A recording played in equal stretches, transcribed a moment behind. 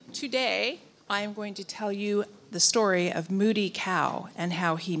Today, I am going to tell you the story of Moody Cow and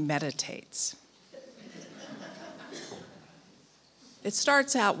how he meditates. It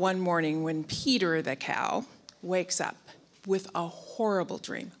starts out one morning when Peter the cow wakes up with a horrible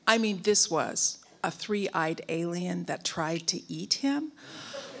dream. I mean, this was a three-eyed alien that tried to eat him.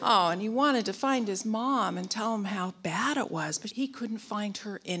 Oh, and he wanted to find his mom and tell him how bad it was, but he couldn't find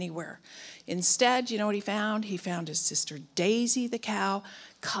her anywhere. Instead, you know what he found? He found his sister Daisy the cow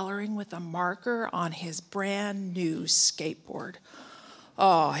coloring with a marker on his brand new skateboard.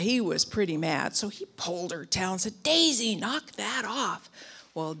 Oh, he was pretty mad, so he pulled her down and said, "Daisy, knock that off."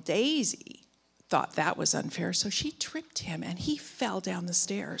 Well, Daisy thought that was unfair, so she tripped him and he fell down the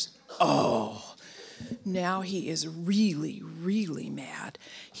stairs. Oh, now he is really, really mad.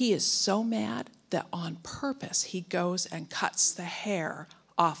 He is so mad that on purpose he goes and cuts the hair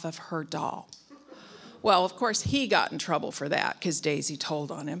off of her doll. Well, of course, he got in trouble for that because Daisy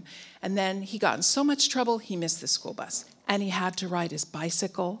told on him. And then he got in so much trouble, he missed the school bus. And he had to ride his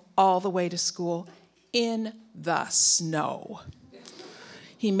bicycle all the way to school in the snow.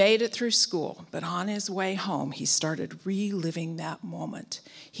 He made it through school, but on his way home, he started reliving that moment.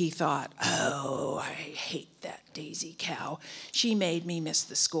 He thought, "Oh, I hate that Daisy cow. She made me miss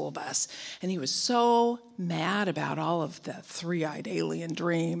the school bus." And he was so mad about all of the three-eyed alien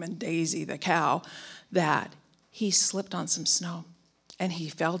dream and Daisy the cow that he slipped on some snow and he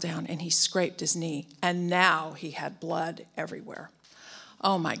fell down and he scraped his knee. And now he had blood everywhere.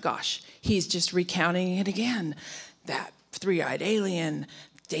 Oh my gosh, he's just recounting it again. That three-eyed alien,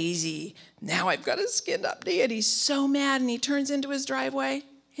 Daisy, now I've got a skinned up knee, and he's so mad, and he turns into his driveway.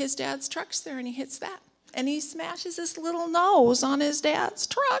 His dad's truck's there, and he hits that. And he smashes his little nose on his dad's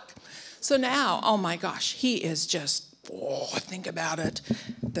truck. So now, oh my gosh, he is just, think about it.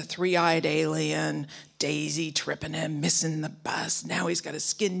 The three-eyed alien, Daisy tripping him, missing the bus. Now he's got his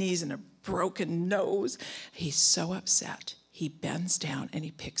skinned knees and a broken nose. He's so upset. He bends down, and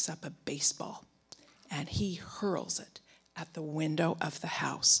he picks up a baseball, and he hurls it at the window of the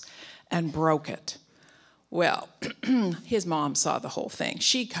house and broke it. Well, his mom saw the whole thing.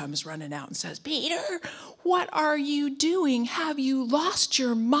 She comes running out and says, "Peter, what are you doing? Have you lost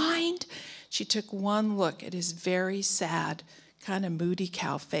your mind?" She took one look at his very sad, kind of moody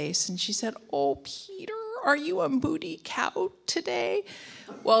cow face, and she said, "Oh, Peter, are you a moody cow today?"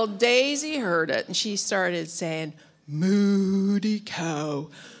 Well, Daisy heard it, and she started saying, "Moody cow,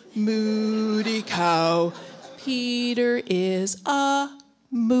 moody cow. Peter is a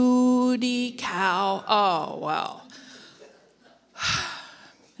moody cow." Oh, well.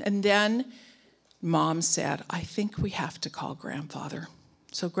 And then Mom said, "I think we have to call Grandfather."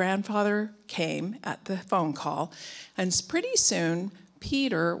 So Grandfather came at the phone call, and pretty soon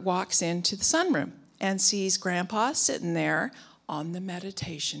Peter walks into the sunroom and sees Grandpa sitting there on the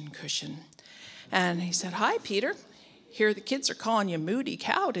meditation cushion. And he said, "Hi, Peter. Hear the kids are calling you Moody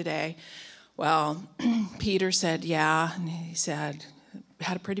Cow today." Well, Peter said, "Yeah." And he said,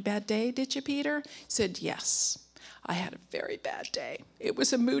 "Had a pretty bad day, did you, Peter?" He said, "Yes, I had a very bad day. It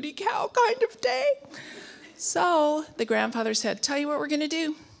was a moody cow kind of day." So the grandfather said, "Tell you what we're going to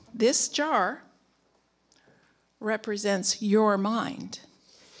do. This jar represents your mind,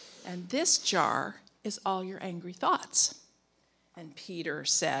 and this jar is all your angry thoughts." And Peter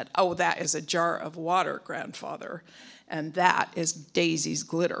said, "Oh, that is a jar of water, Grandfather, and that is Daisy's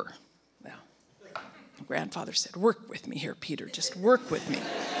glitter." Grandfather said, "Work with me here, Peter, just work with me."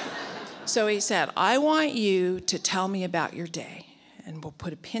 So he said, "I want you to tell me about your day, and we'll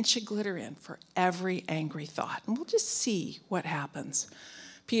put a pinch of glitter in for every angry thought, and we'll just see what happens."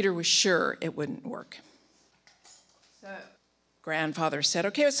 Peter was sure it wouldn't work. So Grandfather said,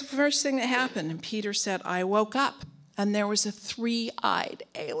 "Okay, what's the first thing that happened?" And Peter said, "I woke up, and there was a three-eyed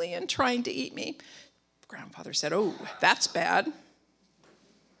alien trying to eat me." Grandfather said, "Oh, that's bad."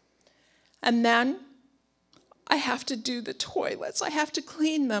 "And then I have to do the toilets. I have to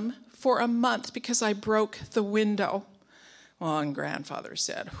clean them for a month because I broke the window." Well, and Grandfather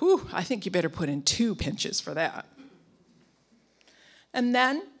said, "Whew, I think you better put in 2 pinches for that." "And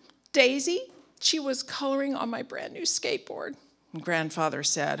then Daisy, she was coloring on my brand new skateboard." And Grandfather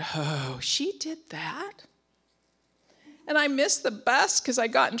said, "Oh, she did that? And I missed the bus because I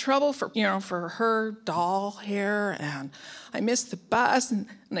got in trouble for her doll hair, and I missed the bus, and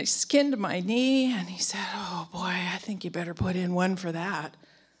I skinned my knee." And he said, "Oh boy, I think you better put in 1 for that."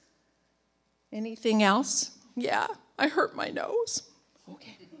 "Anything else?" "Yeah, I hurt my nose."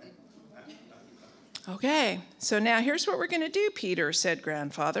 Okay, so now here's what we're going to do, Peter, said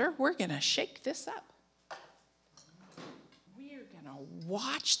Grandfather. "We're going to shake this up. We're going to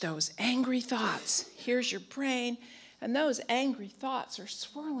watch those angry thoughts. Here's your brain, And those angry thoughts are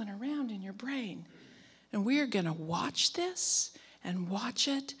swirling around in your brain. And we are going to watch this and watch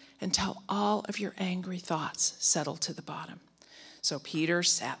it until all of your angry thoughts settle to the bottom. So Peter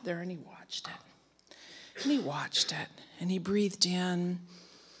sat there and he watched it. And he watched it. And he breathed in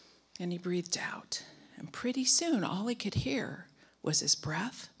and he breathed out. And pretty soon all he could hear was his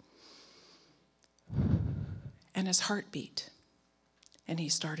breath and his heartbeat. And he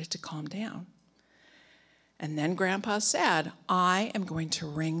started to calm down. And then Grandpa said, I am going to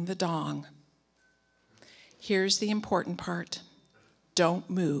ring the dong. Here's the important part. Don't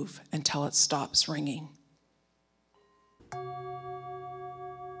move until it stops ringing.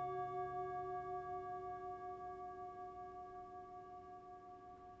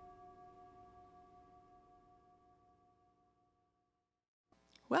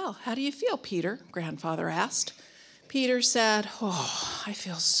 Well, how do you feel, Peter? Grandfather asked. Peter said, oh, I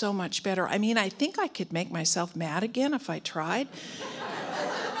feel so much better. I mean, I think I could make myself mad again if I tried.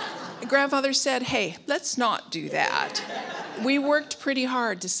 Grandfather said, hey, let's not do that. We worked pretty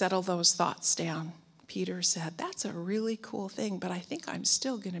hard to settle those thoughts down. Peter said, that's a really cool thing, but I think I'm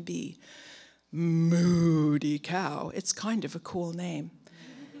still going to be Moody Cow. It's kind of a cool name.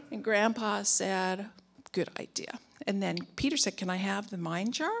 And Grandpa said, good idea. And then Peter said, can I have the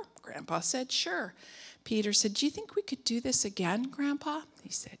mine jar? Grandpa said, sure. Peter said, do you think we could do this again, Grandpa? He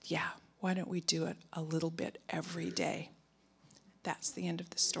said, yeah, why don't we do it a little bit every day? That's the end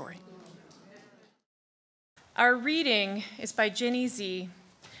of the story. Our reading is by Ginny Zee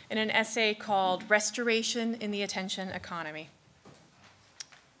in an essay called Restoration in the Attention Economy.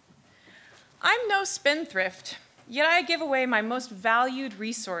 I'm no spendthrift, yet I give away my most valued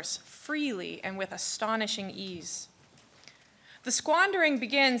resource freely and with astonishing ease. The squandering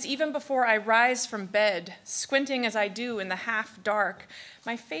begins even before I rise from bed, squinting as I do in the half-dark,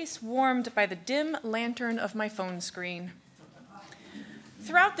 my face warmed by the dim lantern of my phone screen.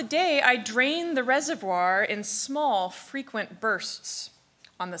 Throughout the day, I drain the reservoir in small, frequent bursts.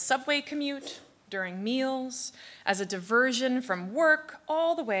 On the subway commute, during meals, as a diversion from work,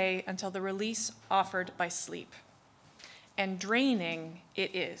 all the way until the release offered by sleep. And draining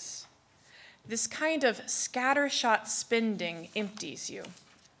it is. This kind of scattershot spending empties you.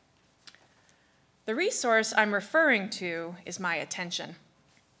 The resource I'm referring to is my attention.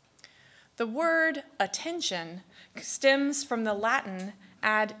 The word attention stems from the Latin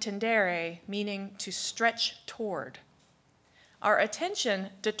ad tendere, meaning to stretch toward. Our attention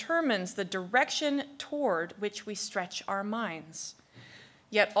determines the direction toward which we stretch our minds.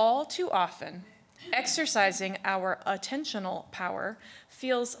 Yet all too often, exercising our attentional power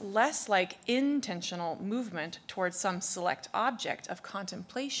feels less like intentional movement towards some select object of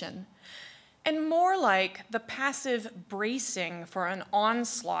contemplation, and more like the passive bracing for an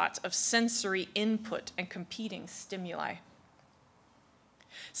onslaught of sensory input and competing stimuli.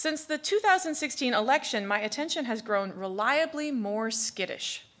 Since the 2016 election, my attention has grown reliably more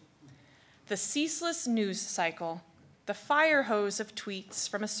skittish. The ceaseless news cycle, the fire hose of tweets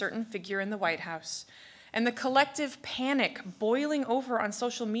from a certain figure in the White House, and the collective panic boiling over on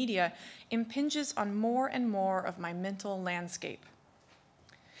social media impinges on more and more of my mental landscape.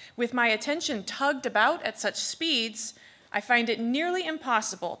 With my attention tugged about at such speeds, I find it nearly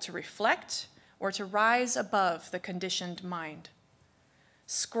impossible to reflect or to rise above the conditioned mind.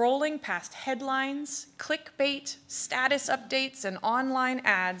 Scrolling past headlines, clickbait, status updates, and online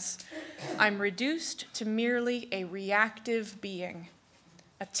ads, I'm reduced to merely a reactive being,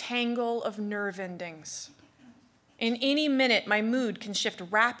 a tangle of nerve endings. In any minute, my mood can shift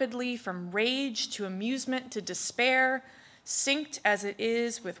rapidly from rage to amusement to despair, synced as it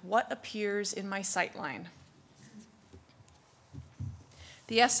is with what appears in my sightline.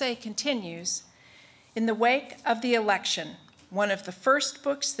 The essay continues, in the wake of the election, one of the first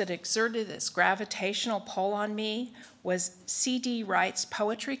books that exerted its gravitational pull on me was C.D. Wright's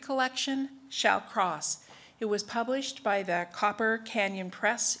poetry collection, Shall Cross. It was published by the Copper Canyon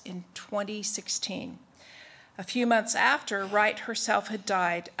Press in 2016. A few months after, Wright herself had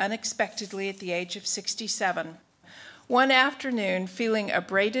died unexpectedly at the age of 67. One afternoon, feeling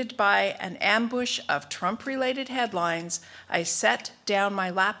abraded by an ambush of Trump-related headlines, I set down my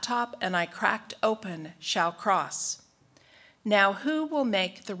laptop and I cracked open Shall Cross. Now, who will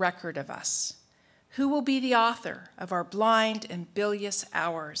make the record of us? Who will be the author of our blind and bilious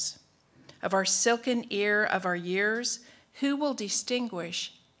hours? Of our silken ear of our years? Who will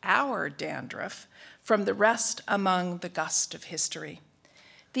distinguish our dandruff from the rest among the gust of history?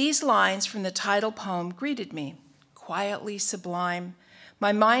 These lines from the title poem greeted me, quietly sublime.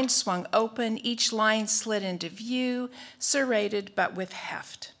 My mind swung open, each line slid into view, serrated but with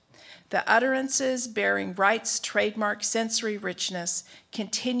heft. The utterances bearing Wright's trademark sensory richness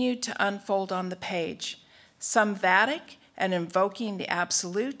continued to unfold on the page, some vatic and invoking the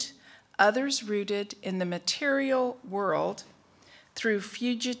absolute, others rooted in the material world through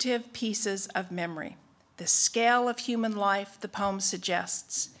fugitive pieces of memory. The scale of human life, the poem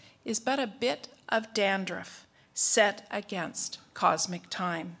suggests, is but a bit of dandruff set against cosmic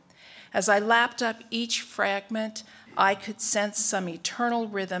time. As I lapped up each fragment, I could sense some eternal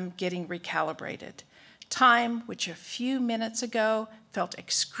rhythm getting recalibrated. Time, which a few minutes ago felt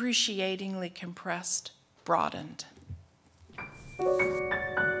excruciatingly compressed, broadened.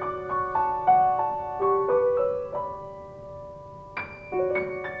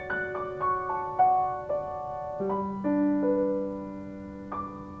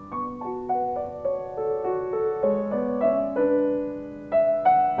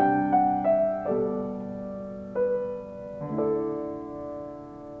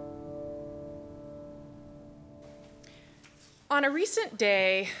 On a recent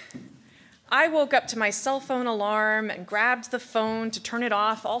day, I woke up to my cell phone alarm and grabbed the phone to turn it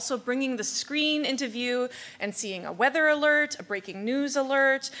off, also bringing the screen into view and seeing a weather alert, a breaking news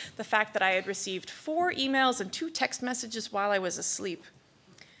alert, the fact that I had received 4 emails and 2 text messages while I was asleep.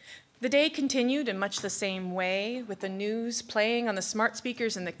 The day continued in much the same way, with the news playing on the smart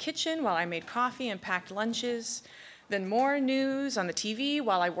speakers in the kitchen while I made coffee and packed lunches. Then more news on the TV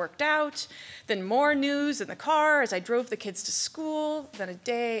while I worked out, then more news in the car as I drove the kids to school, then a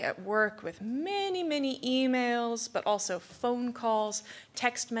day at work with many, many emails, but also phone calls,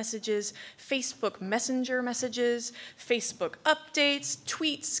 text messages, Facebook Messenger messages, Facebook updates,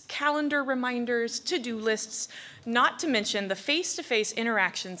 tweets, calendar reminders, to-do lists, not to mention the face-to-face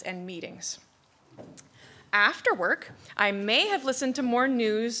interactions and meetings. After work, I may have listened to more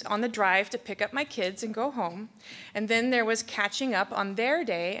news on the drive to pick up my kids and go home, and then there was catching up on their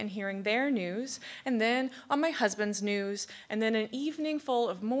day and hearing their news, and then on my husband's news, and then an evening full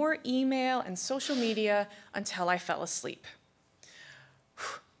of more email and social media until I fell asleep.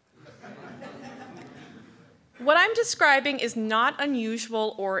 What I'm describing is not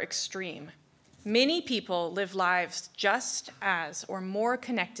unusual or extreme. Many people live lives just as or more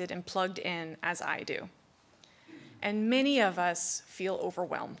connected and plugged in as I do. And many of us feel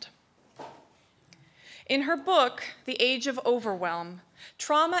overwhelmed. In her book, The Age of Overwhelm,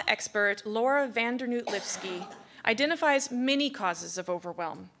 trauma expert Laura Vandernoot-Lipsky identifies many causes of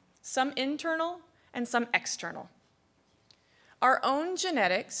overwhelm, some internal and some external. Our own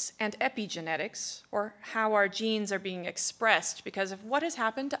genetics and epigenetics, or how our genes are being expressed because of what has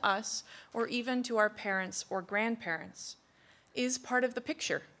happened to us or even to our parents or grandparents, is part of the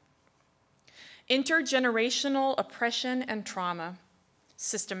picture. Intergenerational oppression and trauma,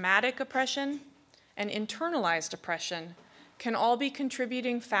 systematic oppression, and internalized oppression can all be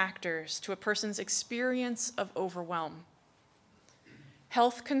contributing factors to a person's experience of overwhelm.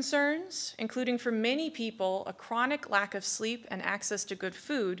 Health concerns, including for many people a chronic lack of sleep and access to good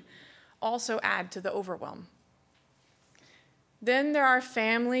food, also add to the overwhelm. Then there are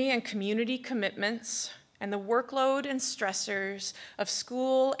family and community commitments, and the workload and stressors of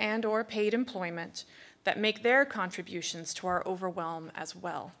school and or paid employment that make their contributions to our overwhelm as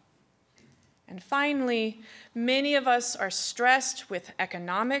well. And finally, many of us are stressed with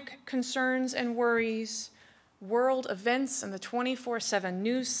economic concerns and worries, world events and the 24/7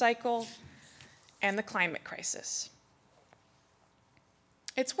 news cycle, and the climate crisis.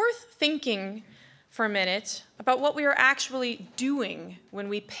 It's worth thinking for a minute about what we are actually doing when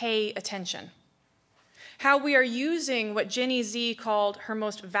we pay attention. How we are using what Jenny Z called her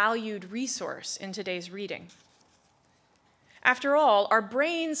most valued resource in today's reading. After all, our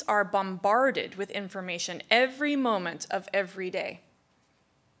brains are bombarded with information every moment of every day.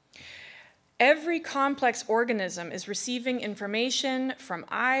 Every complex organism is receiving information from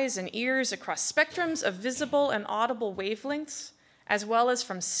eyes and ears across spectrums of visible and audible wavelengths, as well as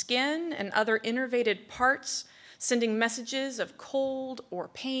from skin and other innervated parts, sending messages of cold or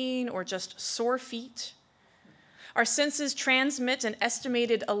pain or just sore feet. Our senses transmit an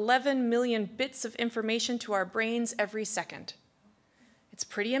estimated 11 million bits of information to our brains every second. It's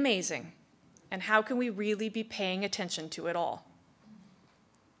pretty amazing. And how can we really be paying attention to it all?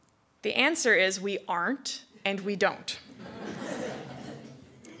 The answer is we aren't and we don't.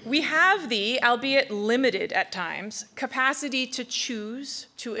 We have the, albeit limited at times, capacity to choose,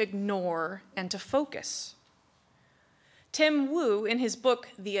 to ignore, and to focus. Tim Wu, in his book,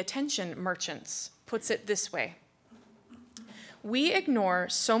 The Attention Merchants, puts it this way. We ignore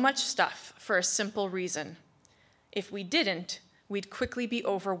so much stuff for a simple reason. If we didn't, we'd quickly be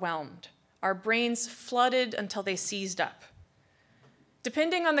overwhelmed, our brains flooded until they seized up.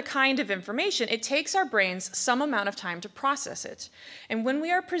 Depending on the kind of information, it takes our brains some amount of time to process it. And when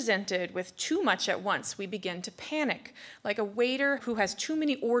we are presented with too much at once, we begin to panic, like a waiter who has too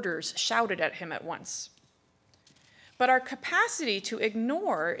many orders shouted at him at once. But our capacity to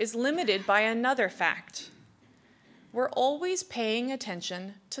ignore is limited by another fact. We're always paying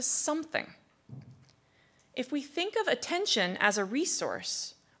attention to something. If we think of attention as a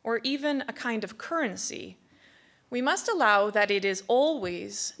resource, or even a kind of currency, we must allow that it is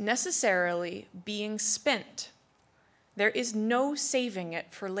always necessarily being spent. There is no saving it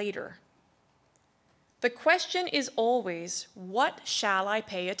for later. The question is always, what shall I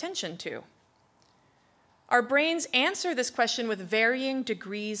pay attention to? Our brains answer this question with varying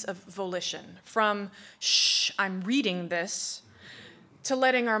degrees of volition, from, shh, I'm reading this, to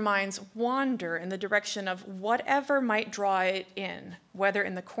letting our minds wander in the direction of whatever might draw it in, whether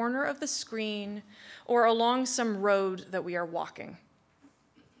in the corner of the screen or along some road that we are walking.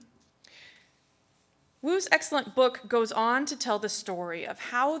 Wu's excellent book goes on to tell the story of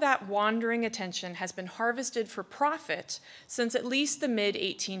how that wandering attention has been harvested for profit since at least the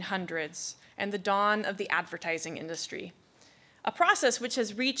mid-1800s and the dawn of the advertising industry, a process which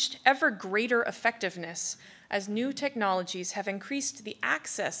has reached ever greater effectiveness as new technologies have increased the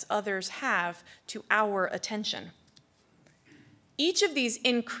access others have to our attention. Each of these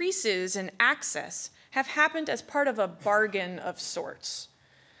increases in access have happened as part of a bargain of sorts,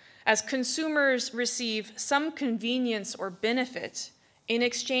 as consumers receive some convenience or benefit in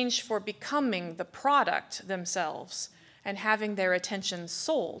exchange for becoming the product themselves and having their attention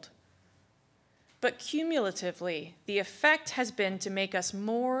sold. But cumulatively, the effect has been to make us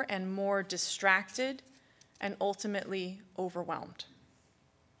more and more distracted and ultimately overwhelmed.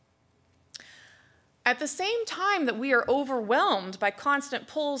 At the same time that we are overwhelmed by constant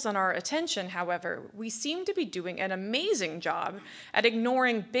pulls on our attention, however, we seem to be doing an amazing job at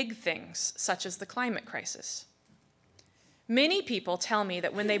ignoring big things, such as the climate crisis. Many people tell me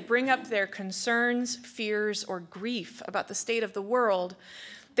that when they bring up their concerns, fears, or grief about the state of the world,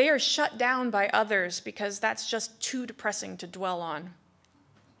 they are shut down by others because that's just too depressing to dwell on.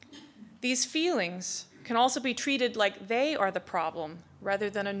 These feelings can also be treated like they are the problem rather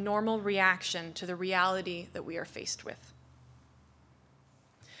than a normal reaction to the reality that we are faced with.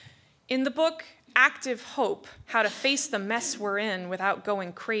 In the book, Active Hope, How to Face the Mess We're In Without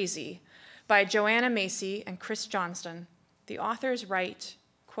Going Crazy, by Joanna Macy and Chris Johnston, the authors write,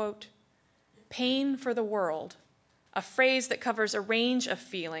 quote, "Pain for the world, a phrase that covers a range of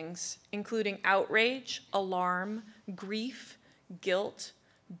feelings, including outrage, alarm, grief, guilt,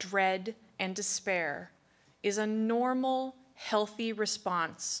 dread, and despair, is a normal, healthy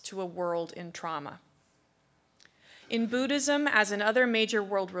response to a world in trauma. In Buddhism, as in other major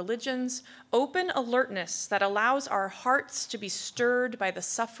world religions, open alertness that allows our hearts to be stirred by the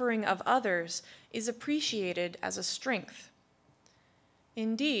suffering of others is appreciated as a strength.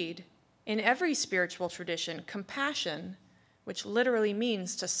 Indeed, in every spiritual tradition, compassion, which literally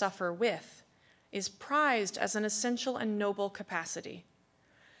means to suffer with, is prized as an essential and noble capacity.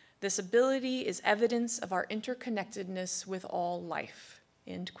 This ability is evidence of our interconnectedness with all life,"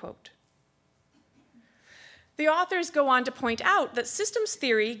 end quote. The authors go on to point out that systems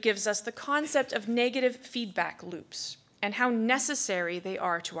theory gives us the concept of negative feedback loops and how necessary they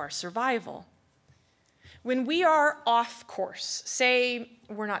are to our survival. When we are off course, say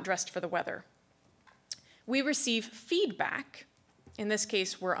we're not dressed for the weather, we receive feedback, in this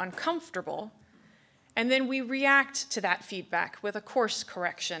case we're uncomfortable, and then we react to that feedback with a course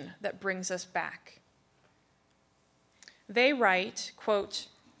correction that brings us back. They write, quote,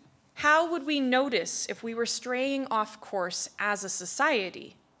 "How would we notice if we were straying off course as a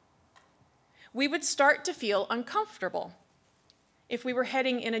society? We would start to feel uncomfortable. If we were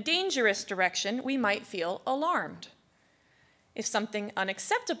heading in a dangerous direction, we might feel alarmed. If something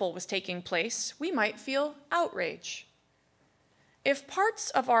unacceptable was taking place, we might feel outrage. If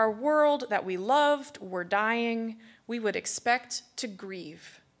parts of our world that we loved were dying, we would expect to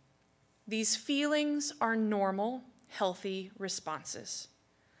grieve. These feelings are normal, healthy responses.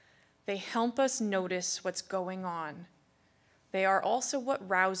 They help us notice what's going on. They are also what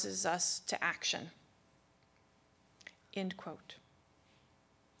rouses us to action." End quote.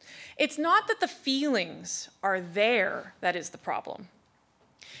 It's not that the feelings are there that is the problem,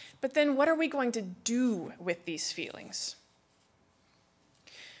 but then what are we going to do with these feelings?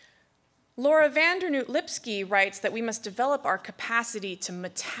 Laura Vandernoot Lipsky writes that we must develop our capacity to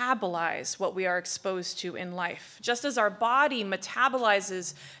metabolize what we are exposed to in life, just as our body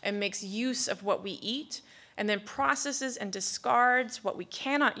metabolizes and makes use of what we eat, and then processes and discards what we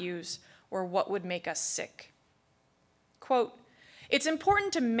cannot use or what would make us sick. Quote, It's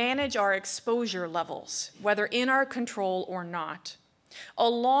important to manage our exposure levels, whether in our control or not,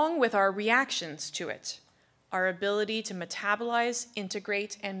 along with our reactions to it, our ability to metabolize,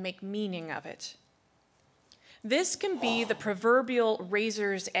 integrate, and make meaning of it. This can be the proverbial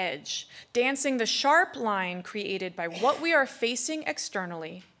razor's edge, dancing the sharp line created by what we are facing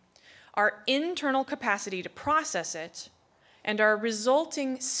externally, our internal capacity to process it, and our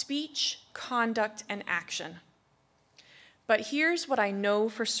resulting speech, conduct, and action. But here's what I know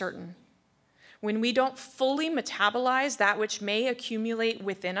for certain. When we don't fully metabolize that which may accumulate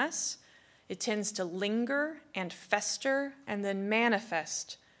within us, it tends to linger and fester and then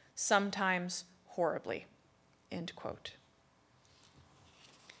manifest, sometimes horribly." End quote.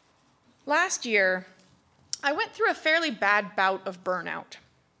 Last year, I went through a fairly bad bout of burnout.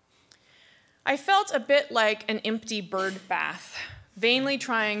 I felt a bit like an empty bird bath, vainly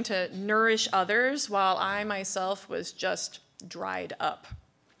trying to nourish others while I myself was just dried up.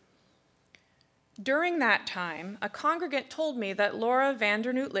 During that time, a congregant told me that Laura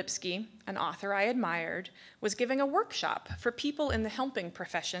Vandernoot Lipsky, an author I admired, was giving a workshop for people in the helping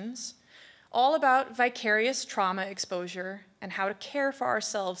professions, all about vicarious trauma exposure and how to care for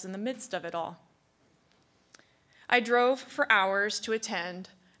ourselves in the midst of it all. I drove for hours to attend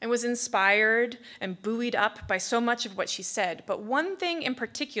and was inspired and buoyed up by so much of what she said, but one thing in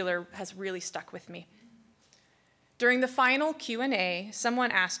particular has really stuck with me. During the final Q&A,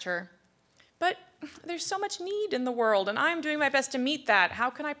 someone asked her, "But there's so much need in the world, and I'm doing my best to meet that. How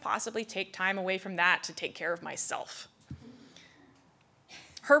can I possibly take time away from that to take care of myself?"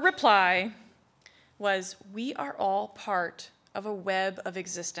 Her reply was, "We are all part of a web of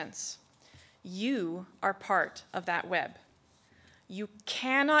existence. You are part of that web. You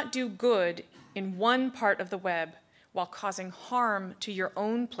cannot do good in one part of the web while causing harm to your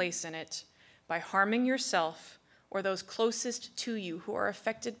own place in it by harming yourself or those closest to you who are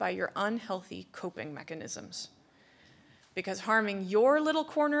affected by your unhealthy coping mechanisms. Because harming your little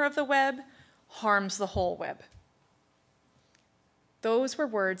corner of the web harms the whole web." Those were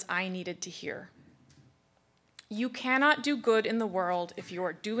words I needed to hear. You cannot do good in the world if you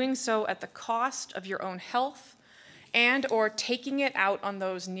are doing so at the cost of your own health and or taking it out on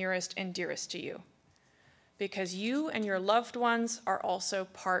those nearest and dearest to you, because you and your loved ones are also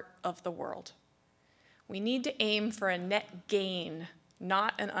part of the world. We need to aim for a net gain,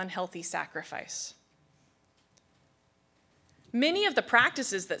 not an unhealthy sacrifice. Many of the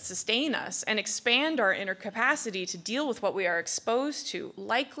practices that sustain us and expand our inner capacity to deal with what we are exposed to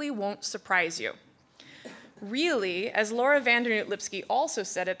likely won't surprise you. Really, as Laura Vandernoot Lipsky also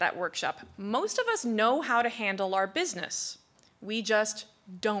said at that workshop, most of us know how to handle our business. We just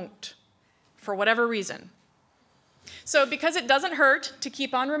don't, for whatever reason. So because it doesn't hurt to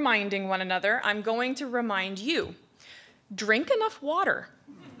keep on reminding one another, I'm going to remind you. Drink enough water.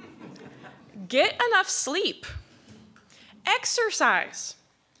 Get enough sleep. Exercise.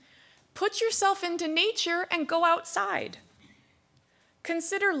 Put yourself into nature and go outside.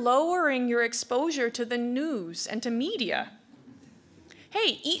 Consider lowering your exposure to the news and to media.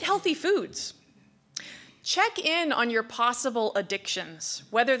 Hey, eat healthy foods. Check in on your possible addictions,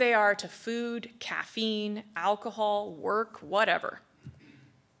 whether they are to food, caffeine, alcohol, work, whatever.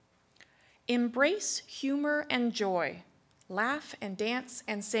 Embrace humor and joy. Laugh and dance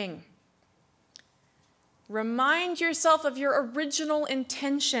and sing. Remind yourself of your original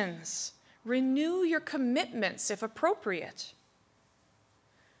intentions. Renew your commitments if appropriate.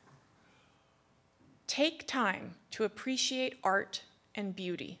 Take time to appreciate art and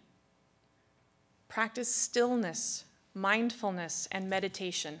beauty. Practice stillness, mindfulness, and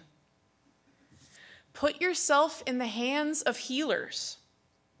meditation. Put yourself in the hands of healers.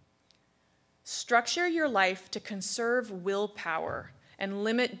 Structure your life to conserve willpower and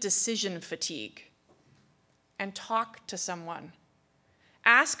limit decision fatigue. And talk to someone.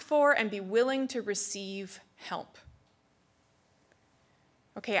 Ask for and be willing to receive help.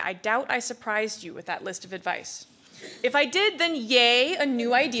 Okay, I doubt I surprised you with that list of advice. If I did, then yay, a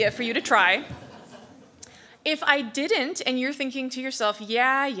new idea for you to try. If I didn't, and you're thinking to yourself,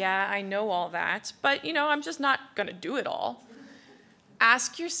 yeah, I know all that, but I'm just not gonna do it all,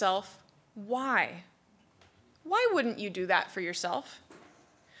 ask yourself, why? Why wouldn't you do that for yourself?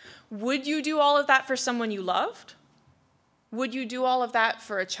 Would you do all of that for someone you loved? Would you do all of that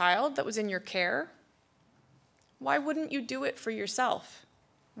for a child that was in your care? Why wouldn't you do it for yourself?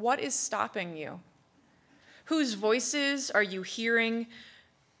 What is stopping you? Whose voices are you hearing?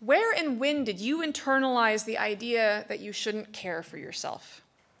 Where and when did you internalize the idea that you shouldn't care for yourself?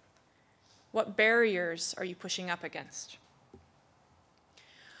 What barriers are you pushing up against?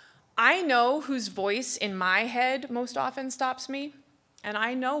 I know whose voice in my head most often stops me. and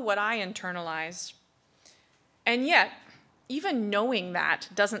I know what I internalize. And yet, even knowing that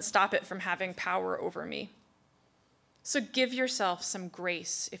doesn't stop it from having power over me. So give yourself some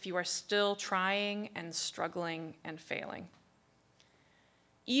grace if you are still trying and struggling and failing.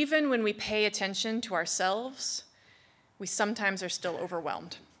 Even when we pay attention to ourselves, we sometimes are still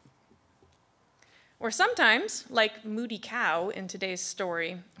overwhelmed. Or sometimes, like Moody Cow in today's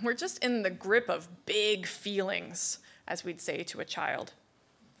story, we're just in the grip of big feelings, as we'd say to a child.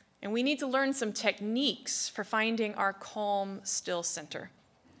 And we need to learn some techniques for finding our calm, still center.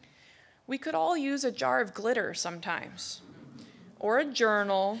 We could all use a jar of glitter sometimes, or a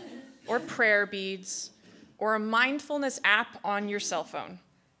journal, or prayer beads, or a mindfulness app on your cell phone.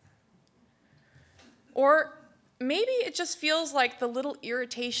 Or maybe it just feels like the little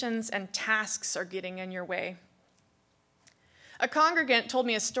irritations and tasks are getting in your way. A congregant told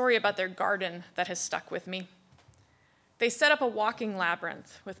me a story about their garden that has stuck with me. They set up a walking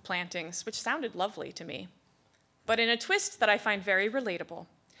labyrinth with plantings, which sounded lovely to me. But in a twist that I find very relatable,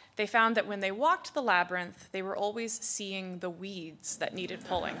 they found that when they walked the labyrinth, they were always seeing the weeds that needed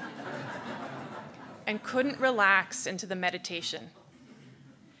pulling and couldn't relax into the meditation.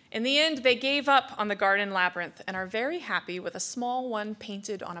 In the end, they gave up on the garden labyrinth and are very happy with a small one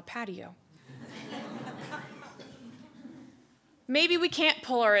painted on a patio. Maybe we can't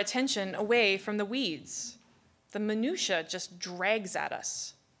pull our attention away from the weeds. The minutia just drags at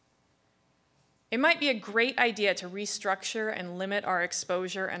us. It might be a great idea to restructure and limit our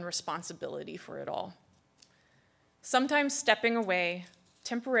exposure and responsibility for it all. Sometimes stepping away,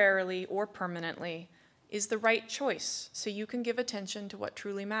 temporarily or permanently, is the right choice so you can give attention to what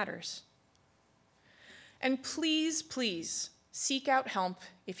truly matters. And please, please, seek out help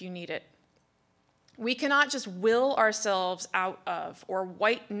if you need it. We cannot just will ourselves out of or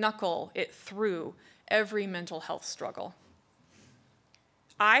white-knuckle it through every mental health struggle.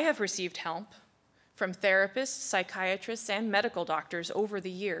 I have received help from therapists, psychiatrists, and medical doctors over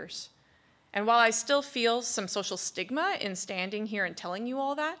the years. And while I still feel some social stigma in standing here and telling you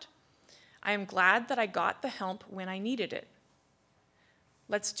all that, I am glad that I got the help when I needed it.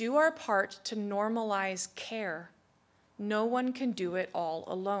 Let's do our part to normalize care. No one can do it all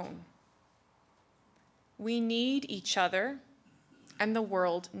alone. We need each other, and the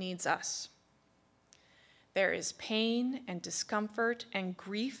world needs us. There is pain and discomfort and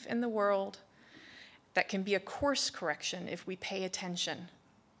grief in the world that can be a course correction if we pay attention.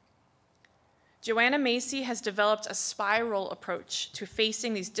 Joanna Macy has developed a spiral approach to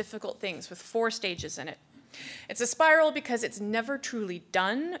facing these difficult things with 4 stages in it. It's a spiral because it's never truly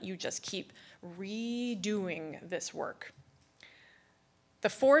done. You just keep redoing this work. The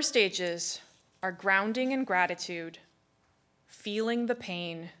 4 stages are grounding in gratitude, feeling the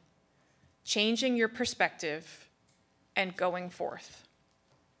pain, changing your perspective, and going forth.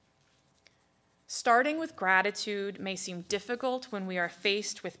 Starting with gratitude may seem difficult when we are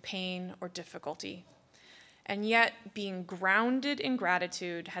faced with pain or difficulty, and yet being grounded in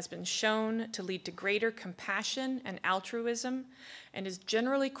gratitude has been shown to lead to greater compassion and altruism and is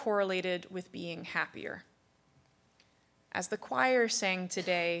generally correlated with being happier. As the choir sang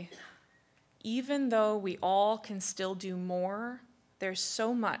today, even though we all can still do more, there's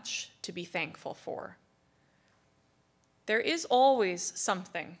so much to be thankful for. There is always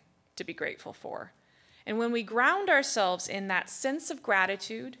something to be grateful for. And when we ground ourselves in that sense of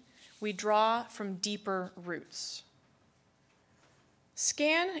gratitude, we draw from deeper roots.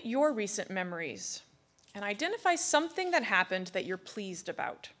 Scan your recent memories and identify something that happened that you're pleased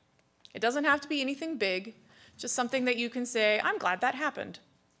about. It doesn't have to be anything big, just something that you can say, I'm glad that happened.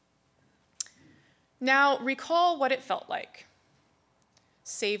 Now, recall what it felt like.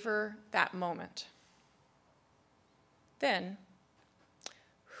 Savor that moment. Then,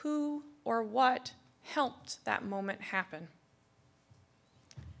 who or what helped that moment happen?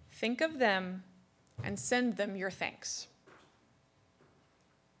 Think of them and send them your thanks.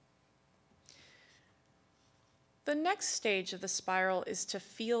 The next stage of the spiral is to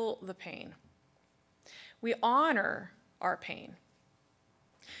feel the pain. We honor our pain.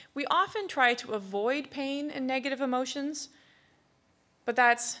 We often try to avoid pain and negative emotions, but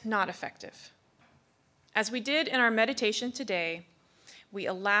that's not effective. As we did in our meditation today, we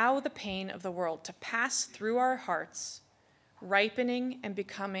allow the pain of the world to pass through our hearts, ripening and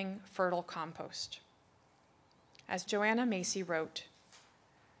becoming fertile compost. As Joanna Macy wrote,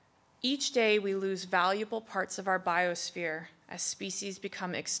 each day we lose valuable parts of our biosphere as species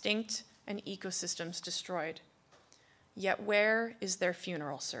become extinct and ecosystems destroyed. Yet where is their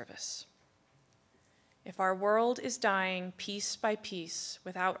funeral service? If our world is dying piece by piece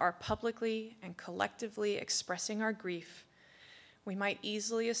without our publicly and collectively expressing our grief, we might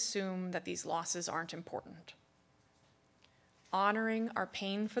easily assume that these losses aren't important. Honoring our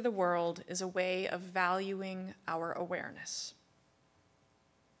pain for the world is a way of valuing our awareness.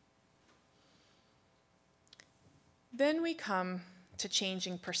 Then we come to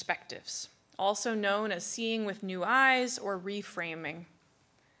changing perspectives, also known as seeing with new eyes or reframing.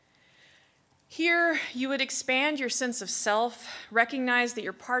 Here, you would expand your sense of self, recognize that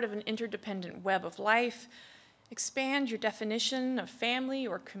you're part of an interdependent web of life, expand your definition of family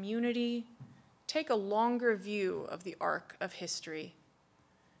or community, take a longer view of the arc of history.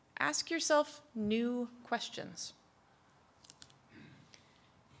 Ask yourself new questions.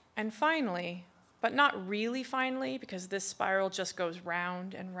 And finally, but not really finally, because this spiral just goes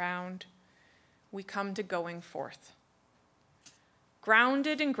round and round, we come to going forth.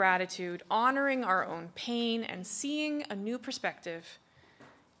 Grounded in gratitude, honoring our own pain, and seeing a new perspective,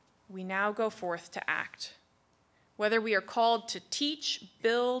 we now go forth to act. Whether we are called to teach,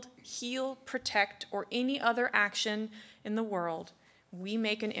 build, heal, protect, or any other action in the world, we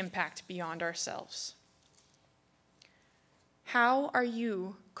make an impact beyond ourselves. How are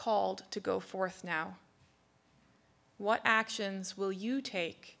you called to go forth now? What actions will you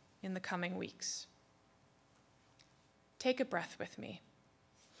take in the coming weeks? Take a breath with me.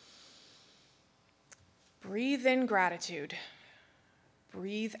 Breathe in gratitude.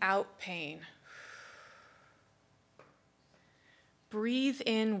 Breathe out pain. Breathe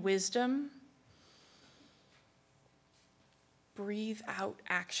in wisdom. Breathe out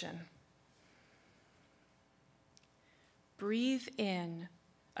action. Breathe in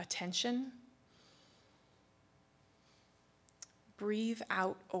attention. Breathe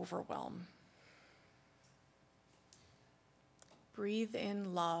out overwhelm. Breathe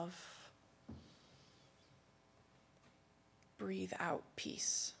in love. Breathe out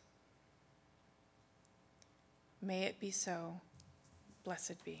peace. May it be so.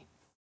 Blessed be.